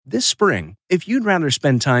This spring, if you'd rather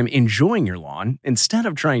spend time enjoying your lawn instead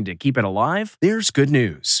of trying to keep it alive, there's good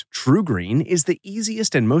news. TruGreen is the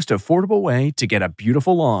easiest and most affordable way to get a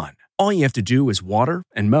beautiful lawn. All you have to do is water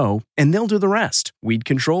and mow, and they'll do the rest. Weed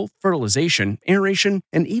control, fertilization, aeration,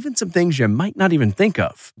 and even some things you might not even think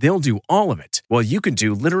of. They'll do all of it, while you can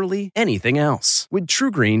do literally anything else. With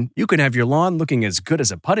TruGreen, you can have your lawn looking as good as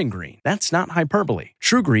a putting green. That's not hyperbole.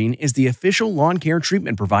 TruGreen is the official lawn care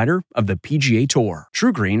treatment provider of the PGA Tour.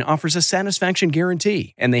 TruGreen offers a satisfaction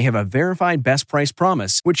guarantee, and they have a verified best price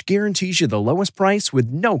promise, which guarantees you the lowest price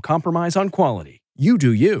with no compromise on quality. You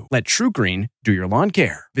do you. Let TruGreen do your lawn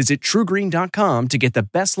care. Visit TruGreen.com to get the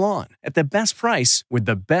best lawn at the best price with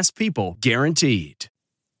the best people guaranteed.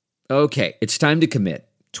 Okay, it's time to commit.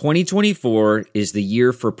 2024 is the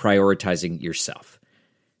year for prioritizing yourself.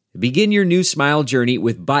 Begin your new smile journey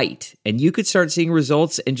with Byte, and you could start seeing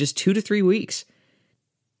results in just 2 to 3 weeks.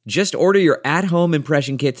 Just order your at-home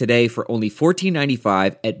impression kit today for only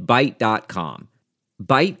 $14.95 at Byte.com.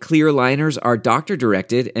 Byte clear liners are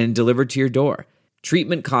doctor-directed and delivered to your door.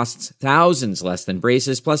 Treatment costs thousands less than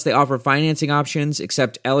braces, plus they offer financing options,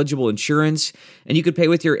 accept eligible insurance, and you could pay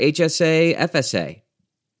with your HSA, FSA.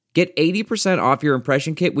 Get 80% off your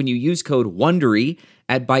impression kit when you use code WONDERY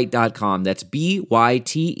at Byte.com. That's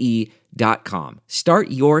BYTE.com.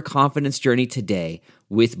 Start your confidence journey today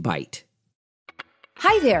with Byte.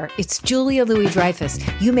 Hi there, it's Julia Louis-Dreyfus.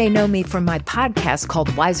 You may know me from my podcast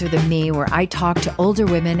called Wiser Than Me, where I talk to older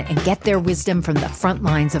women and get their wisdom from the front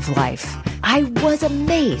lines of life. I was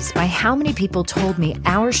amazed by how many people told me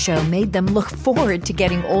our show made them look forward to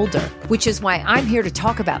getting older, which is why I'm here to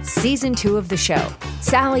talk about season 2 of the show.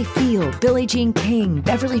 Sally Field, Billie Jean King,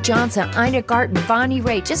 Beverly Johnson, Ina Garten, Bonnie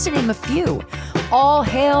Raitt, just to name a few. All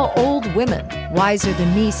hail old women. Wiser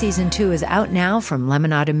Than Me season 2 is out now from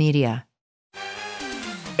Lemonada Media.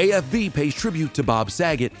 AFB pays tribute to Bob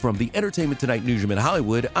Saget. From the Entertainment Tonight newsroom in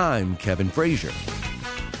Hollywood, I'm Kevin Frazier.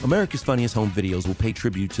 America's Funniest Home Videos will pay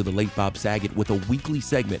tribute to the late Bob Saget with a weekly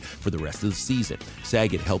segment for the rest of the season.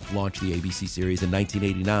 Saget helped launch the ABC series in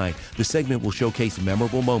 1989. The segment will showcase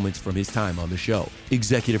memorable moments from his time on the show.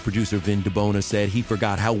 Executive producer Vin DeBona said he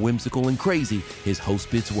forgot how whimsical and crazy his host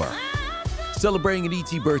bits were. Celebrating an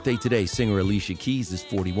ET birthday today, singer Alicia Keys is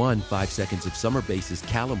 41, 5 Seconds of Summer bassist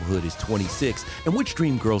Callum Hood is 26, and which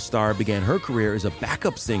Dream Girl star began her career as a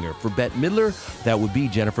backup singer for Bette Midler? That would be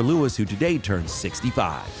Jennifer Lewis, who today turns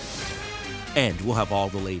 65. And we'll have all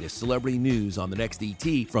the latest celebrity news on the next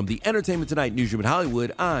ET. From the Entertainment Tonight newsroom in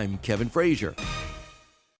Hollywood, I'm Kevin Frazier.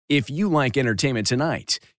 If you like Entertainment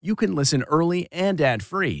Tonight, you can listen early and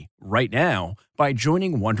ad-free right now by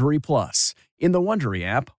joining Wondery Plus in the Wondery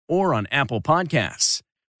app or on Apple Podcasts.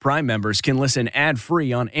 Prime members can listen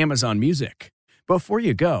ad-free on Amazon Music. Before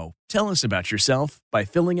you go, tell us about yourself by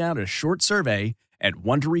filling out a short survey at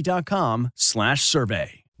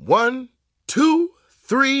Wondery.com/survey. 1, 2,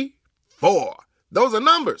 3, 4. Those are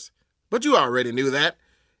numbers. But you already knew that.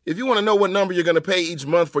 If you want to know what number you're going to pay each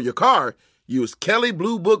month for your car, use Kelley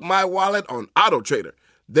Blue Book My Wallet on AutoTrader.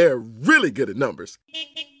 They're really good at numbers.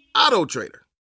 AutoTrader.